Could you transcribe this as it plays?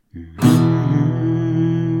Hi,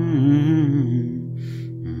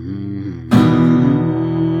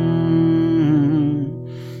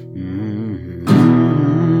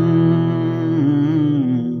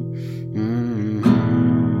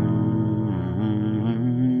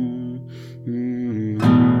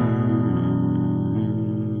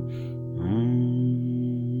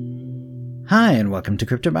 and welcome to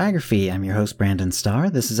Cryptobiography. I'm your host, Brandon Starr.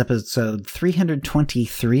 This is episode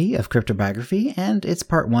 323 of Cryptobiography, and it's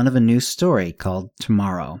part one of a new story called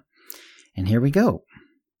Tomorrow. And here we go.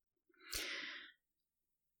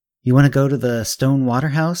 You want to go to the Stone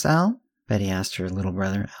Waterhouse, Al? Betty asked her little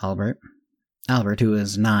brother, Albert. Albert, who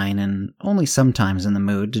was 9 and only sometimes in the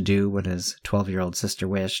mood to do what his 12-year-old sister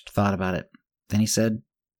wished, thought about it. Then he said,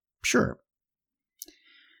 "Sure."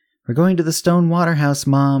 "We're going to the Stone Waterhouse,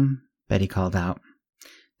 Mom," Betty called out.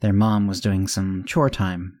 Their mom was doing some chore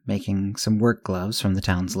time, making some work gloves from the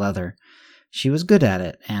town's leather. She was good at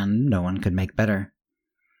it, and no one could make better.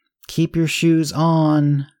 "Keep your shoes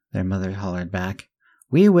on," their mother hollered back.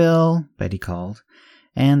 "We will," Betty called,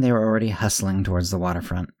 and they were already hustling towards the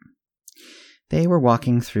waterfront. They were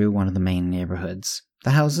walking through one of the main neighborhoods.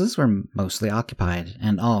 The houses were mostly occupied,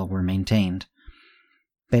 and all were maintained.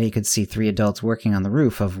 Betty could see 3 adults working on the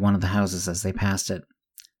roof of one of the houses as they passed it.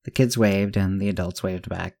 The kids waved, and the adults waved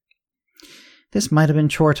back. This might have been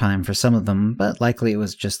chore time for some of them, but likely it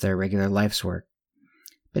was just their regular life's work.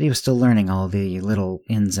 But he was still learning all the little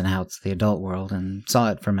ins and outs of the adult world, and saw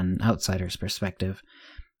it from an outsider's perspective.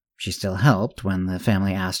 She still helped when the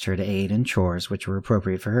family asked her to aid in chores which were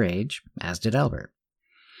appropriate for her age, as did Albert.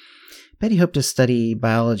 Betty hoped to study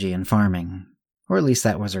biology and farming, or at least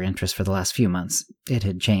that was her interest for the last few months. It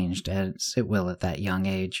had changed, as it will at that young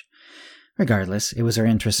age. Regardless, it was her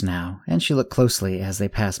interest now, and she looked closely as they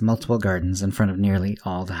passed multiple gardens in front of nearly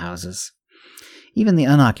all the houses. Even the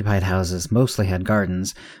unoccupied houses mostly had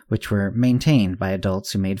gardens, which were maintained by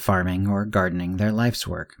adults who made farming or gardening their life's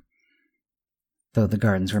work. Though the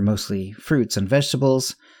gardens were mostly fruits and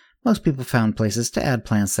vegetables, most people found places to add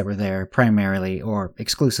plants that were there primarily or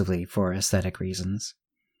exclusively for aesthetic reasons.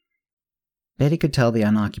 Betty could tell the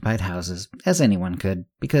unoccupied houses, as anyone could,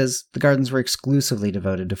 because the gardens were exclusively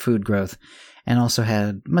devoted to food growth and also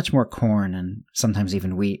had much more corn and sometimes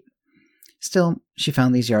even wheat. Still, she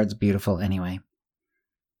found these yards beautiful anyway.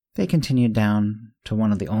 They continued down to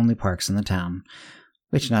one of the only parks in the town,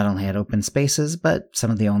 which not only had open spaces, but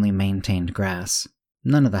some of the only maintained grass.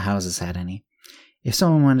 None of the houses had any. If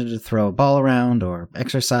someone wanted to throw a ball around, or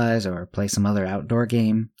exercise, or play some other outdoor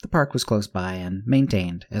game, the park was close by and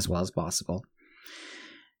maintained as well as possible.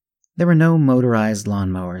 There were no motorized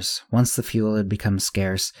lawnmowers. Once the fuel had become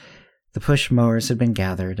scarce, the push mowers had been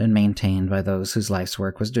gathered and maintained by those whose life's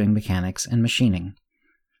work was doing mechanics and machining.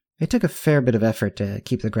 It took a fair bit of effort to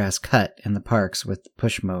keep the grass cut in the parks with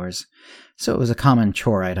push mowers, so it was a common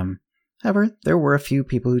chore item. However, there were a few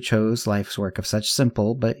people who chose life's work of such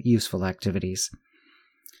simple but useful activities.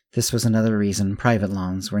 This was another reason private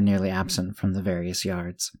lawns were nearly absent from the various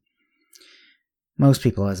yards. Most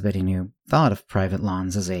people, as Betty knew, thought of private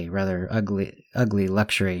lawns as a rather ugly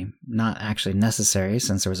luxury, not actually necessary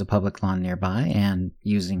since there was a public lawn nearby and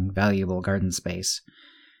using valuable garden space.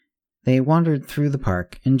 They wandered through the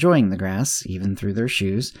park, enjoying the grass, even through their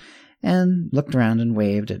shoes, and looked around and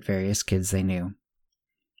waved at various kids they knew.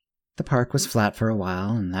 The park was flat for a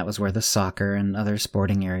while, and that was where the soccer and other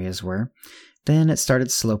sporting areas were. Then it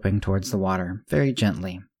started sloping towards the water, very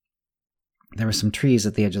gently. There were some trees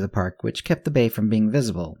at the edge of the park, which kept the bay from being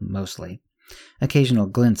visible, mostly. Occasional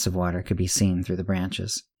glints of water could be seen through the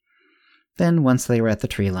branches. Then, once they were at the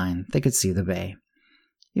tree line, they could see the bay.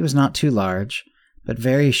 It was not too large, but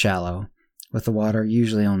very shallow, with the water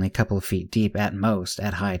usually only a couple of feet deep at most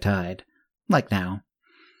at high tide, like now.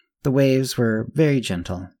 The waves were very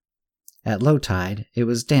gentle. At low tide, it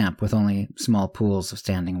was damp with only small pools of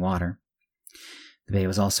standing water. The bay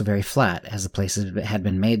was also very flat, as the place had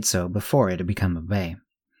been made so before it had become a bay.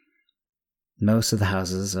 Most of the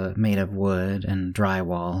houses, made of wood and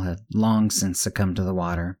drywall, had long since succumbed to the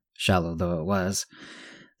water, shallow though it was.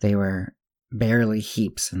 They were barely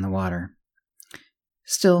heaps in the water.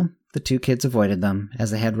 Still, the 2 kids avoided them,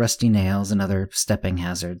 as they had rusty nails and other stepping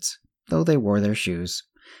hazards, though they wore their shoes.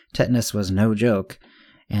 Tetanus was no joke,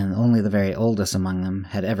 and only the very oldest among them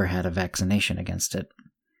had ever had a vaccination against it.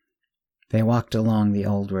 They walked along the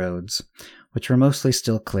old roads, which were mostly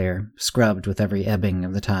still clear, scrubbed with every ebbing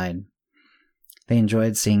of the tide. They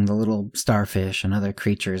enjoyed seeing the little starfish and other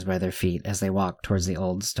creatures by their feet as they walked towards the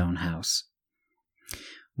old stone house.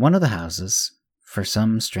 One of the houses, for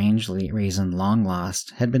some strange reason long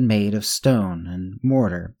lost, had been made of stone and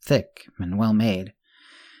mortar, thick and well made.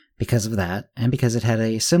 Because of that, and because it had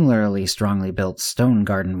a similarly strongly built stone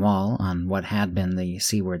garden wall on what had been the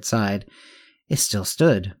seaward side, it still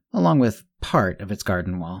stood, along with part of its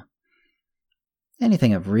garden wall.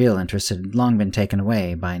 Anything of real interest had long been taken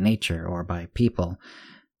away by nature or by people,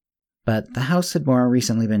 but the house had more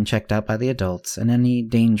recently been checked out by the adults and any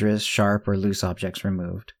dangerous, sharp, or loose objects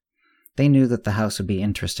removed. They knew that the house would be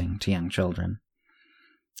interesting to young children.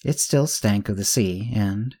 It still stank of the sea,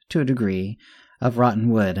 and, to a degree, of rotten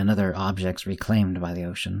wood and other objects reclaimed by the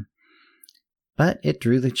ocean. But it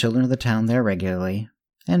drew the children of the town there regularly,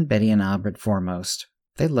 and Betty and Albert foremost.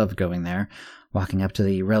 They loved going there, walking up to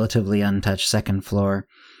the relatively untouched second floor,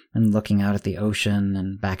 and looking out at the ocean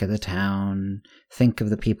and back at the town, think of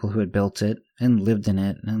the people who had built it, and lived in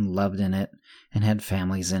it, and loved in it, and had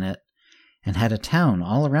families in it, and had a town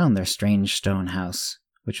all around their strange stone house,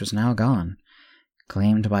 which was now gone,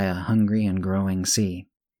 claimed by a hungry and growing sea.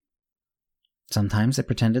 Sometimes they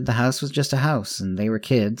pretended the house was just a house, and they were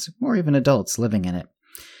kids, or even adults, living in it.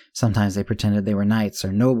 Sometimes they pretended they were knights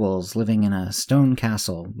or nobles living in a stone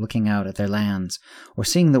castle, looking out at their lands, or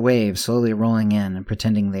seeing the waves slowly rolling in and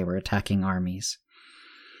pretending they were attacking armies.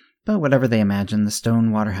 But whatever they imagined, the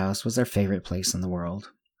stone waterhouse was their favorite place in the world.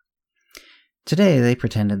 Today they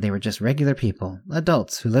pretended they were just regular people,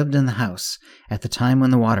 adults who lived in the house at the time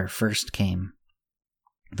when the water first came.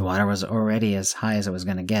 The water was already as high as it was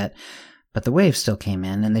going to get, but the waves still came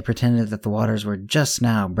in, and they pretended that the waters were just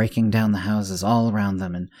now breaking down the houses all around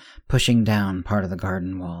them and pushing down part of the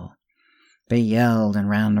garden wall. They yelled and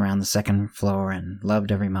ran around the second floor and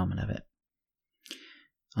loved every moment of it.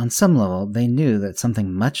 On some level, they knew that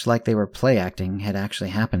something much like they were play acting had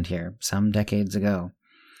actually happened here some decades ago.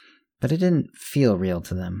 But it didn't feel real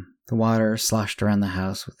to them. The water sloshed around the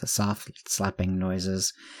house with the soft slapping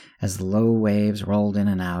noises as the low waves rolled in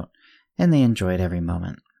and out, and they enjoyed every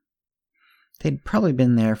moment. They'd probably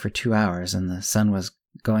been there for 2 hours, and the sun was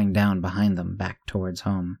going down behind them back towards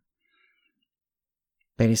home.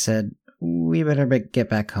 Betty said, "We better get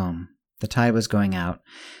back home." The tide was going out,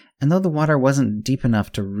 and though the water wasn't deep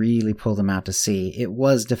enough to really pull them out to sea, it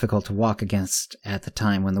was difficult to walk against at the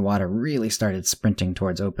time when the water really started sprinting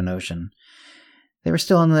towards open ocean. They were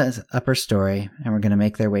still on the upper story, and were going to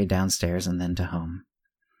make their way downstairs and then to home.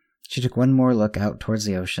 She took one more look out towards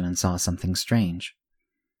the ocean and saw something strange.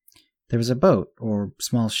 There was a boat, or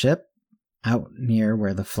small ship, out near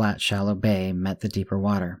where the flat, shallow bay met the deeper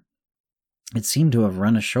water. It seemed to have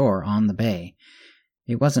run ashore on the bay.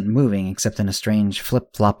 It wasn't moving except in a strange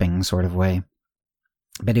flip-flopping sort of way.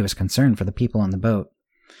 Betty was concerned for the people on the boat.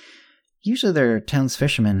 Usually their town's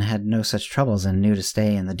fishermen had no such troubles and knew to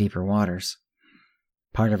stay in the deeper waters.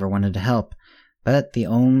 Part of her wanted to help, but the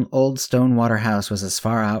old stone water house was as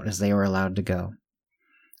far out as they were allowed to go.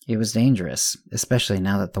 It was dangerous, especially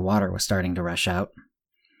now that the water was starting to rush out.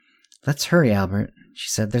 "Let's hurry, Albert," she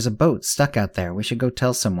said. "There's a boat stuck out there. We should go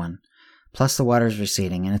tell someone. Plus the water's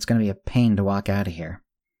receding, and it's going to be a pain to walk out of here."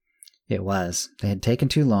 It was. They had taken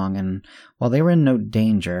too long, and while they were in no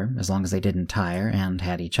danger, as long as they didn't tire and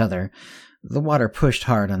had each other, the water pushed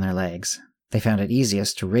hard on their legs. They found it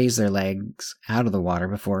easiest to raise their legs out of the water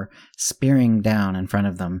before spearing down in front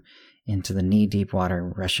of them into the knee-deep water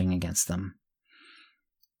rushing against them.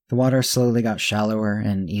 The water slowly got shallower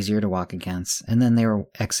and easier to walk against, and then they were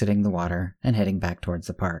exiting the water and heading back towards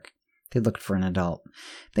the park. They looked for an adult.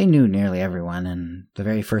 They knew nearly everyone, and the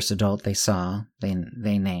very first adult they saw, they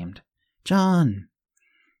named. John!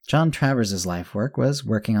 John Travers' life work was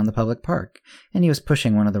working on the public park, and he was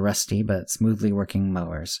pushing one of the rusty but smoothly working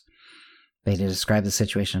mowers. They described the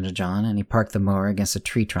situation to John, and he parked the mower against a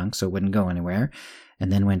tree trunk so it wouldn't go anywhere,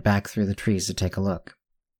 and then went back through the trees to take a look.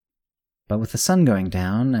 But with the sun going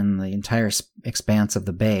down and the entire expanse of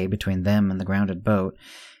the bay between them and the grounded boat,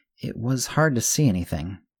 it was hard to see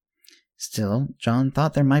anything. Still, John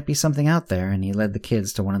thought there might be something out there, and he led the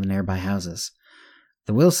kids to one of the nearby houses.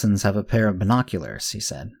 "The Wilsons have a pair of binoculars," he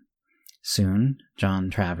said. Soon, John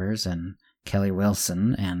Travers and Kelly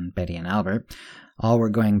Wilson and Betty and Albert all were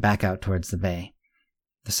going back out towards the bay.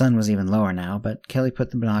 The sun was even lower now, but Kelly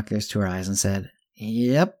put the binoculars to her eyes and said,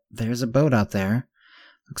 "Yep, there's a boat out there.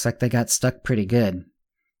 Looks like they got stuck pretty good.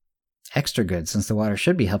 Extra good, since the water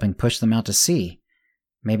should be helping push them out to sea.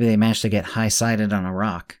 Maybe they managed to get high-sided on a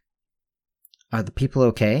rock." "Are the people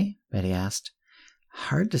okay?" Betty asked.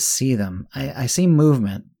 "Hard to see them. I see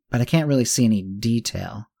movement, but I can't really see any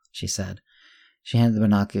detail," she said. She handed the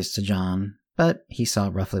binoculars to John, but he saw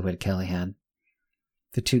roughly what Kelly had.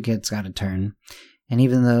 The two kids got a turn, and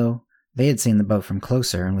even though they had seen the boat from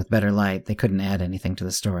closer and with better light, they couldn't add anything to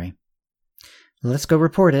the story. "Let's go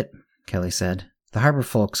report it," Kelly said. "The harbor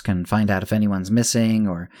folks can find out if anyone's missing,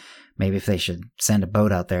 or Maybe if they should send a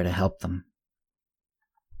boat out there to help them.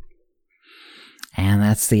 And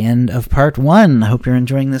that's the end of part 1. I hope you're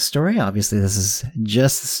enjoying this story. Obviously, this is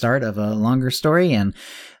just the start of a longer story, and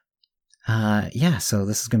so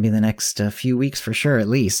this is going to be the next few weeks for sure, at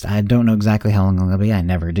least. I don't know exactly how long it'll be. I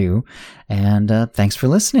never do. And thanks for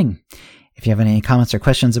listening. If you have any comments or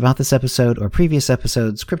questions about this episode or previous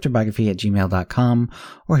episodes, cryptobiography@gmail.com,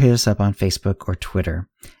 or hit us up on Facebook or Twitter.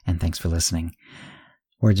 And thanks for listening.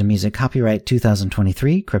 Words and music copyright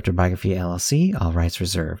 2023, Cryptobiography LLC, all rights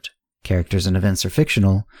reserved. Characters and events are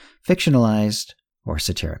fictional, fictionalized, or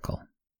satirical.